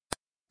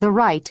The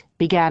rite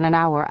began an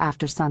hour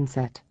after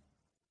sunset.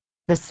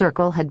 The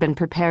circle had been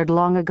prepared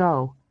long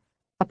ago,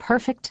 a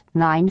perfect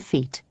 9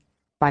 feet,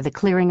 by the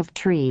clearing of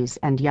trees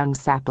and young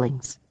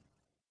saplings.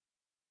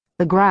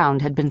 The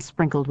ground had been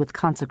sprinkled with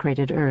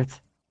consecrated earth.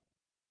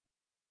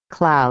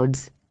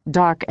 Clouds,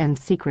 dark and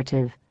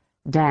secretive,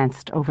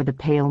 danced over the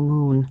pale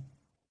moon.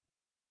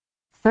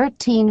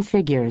 13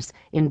 figures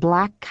in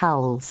black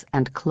cowls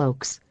and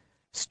cloaks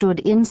stood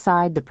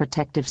inside the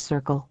protective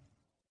circle.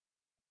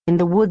 In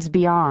the woods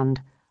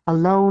beyond, a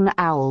lone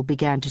owl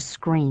began to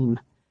scream,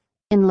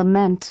 in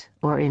lament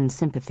or in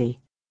sympathy.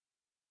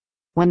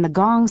 When the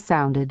gong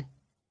sounded,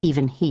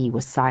 even he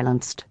was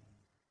silenced.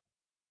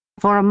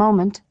 For a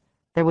moment,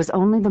 there was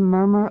only the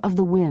murmur of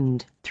the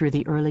wind through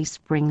the early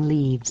spring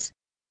leaves.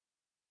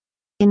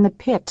 In the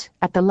pit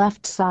at the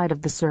left side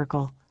of the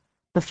circle,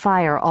 the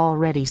fire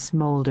already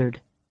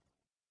smoldered.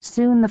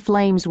 Soon the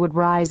flames would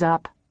rise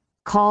up,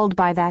 called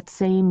by that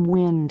same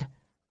wind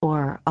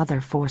or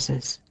other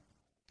forces.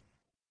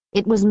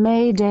 It was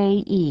May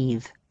Day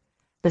Eve,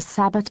 the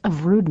Sabbat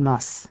of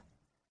Rudmas.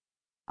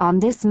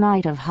 On this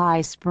night of high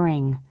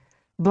spring,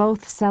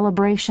 both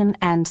celebration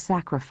and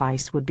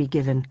sacrifice would be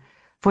given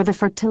for the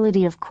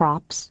fertility of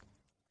crops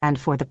and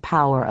for the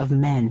power of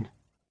men.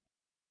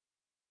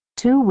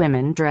 2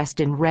 women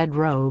dressed in red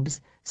robes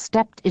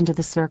stepped into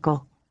the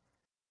circle.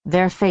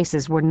 Their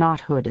faces were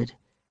not hooded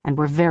and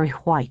were very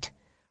white,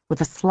 with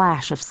a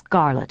slash of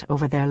scarlet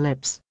over their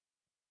lips,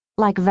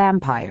 like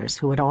vampires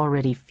who had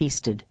already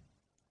feasted.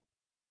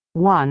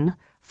 One,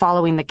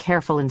 following the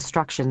careful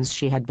instructions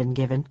she had been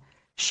given,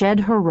 shed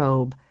her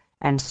robe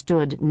and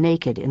stood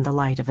naked in the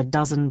light of a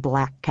dozen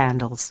black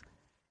candles,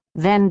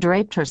 then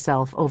draped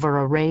herself over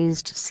a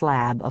raised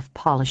slab of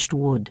polished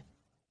wood.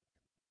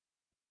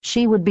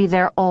 She would be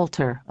their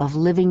altar of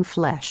living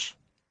flesh,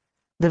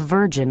 the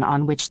virgin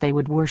on which they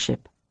would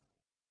worship.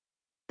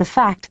 The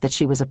fact that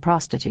she was a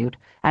prostitute,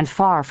 and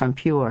far from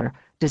pure,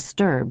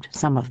 disturbed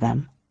some of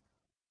them.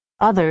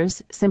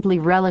 Others simply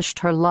relished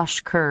her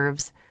lush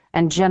curves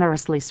and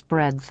generously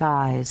spread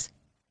thighs.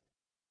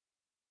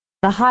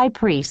 The high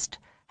priest,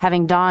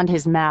 having donned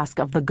his mask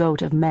of the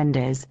goat of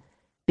Mendes,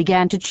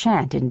 began to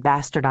chant in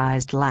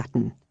bastardized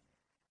Latin.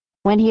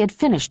 When he had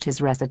finished his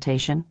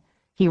recitation,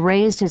 he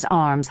raised his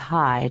arms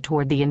high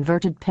toward the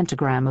inverted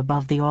pentagram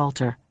above the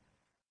altar.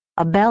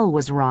 A bell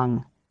was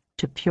rung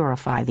to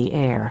purify the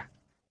air.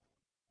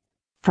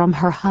 From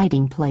her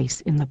hiding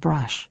place in the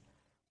brush,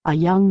 a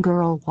young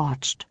girl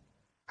watched,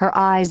 her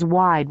eyes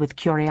wide with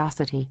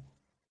curiosity.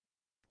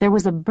 There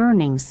was a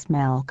burning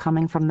smell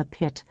coming from the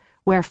pit,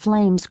 where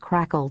flames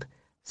crackled,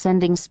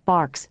 sending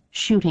sparks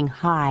shooting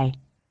high.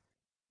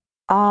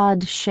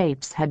 Odd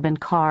shapes had been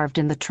carved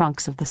in the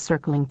trunks of the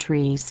circling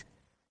trees.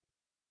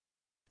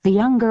 The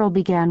young girl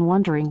began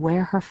wondering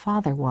where her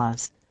father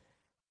was.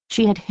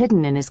 She had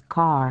hidden in his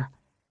car,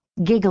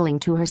 giggling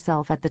to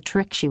herself at the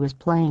trick she was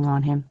playing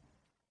on him.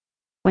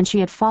 When she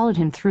had followed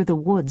him through the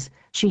woods,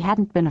 she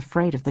hadn't been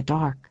afraid of the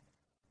dark.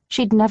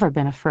 She'd never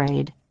been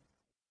afraid.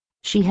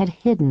 She had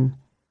hidden,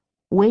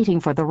 waiting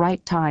for the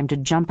right time to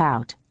jump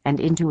out and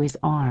into his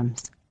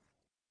arms.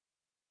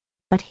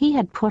 But he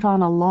had put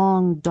on a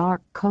long,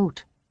 dark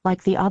coat,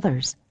 like the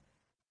others,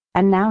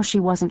 and now she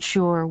wasn't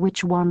sure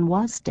which one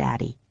was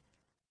Daddy.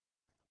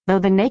 Though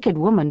the naked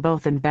woman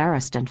both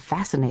embarrassed and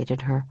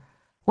fascinated her,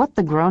 what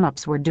the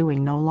grown-ups were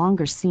doing no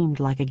longer seemed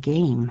like a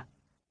game.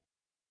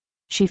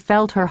 She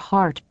felt her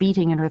heart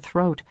beating in her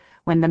throat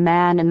when the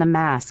man in the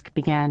mask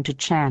began to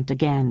chant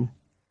again.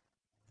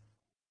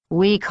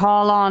 "We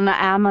call on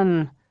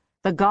Ammon,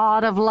 the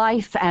god of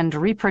life and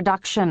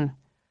reproduction,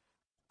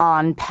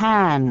 on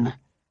Pan,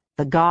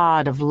 the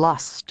god of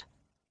lust."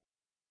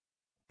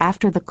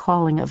 After the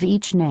calling of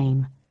each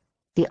name,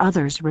 the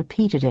others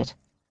repeated it.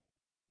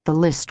 The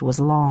list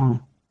was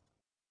long.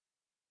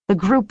 The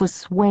group was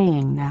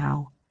swaying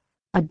now,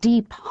 a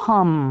deep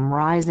hum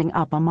rising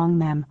up among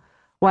them,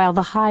 while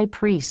the high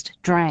priest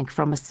drank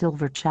from a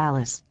silver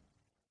chalice.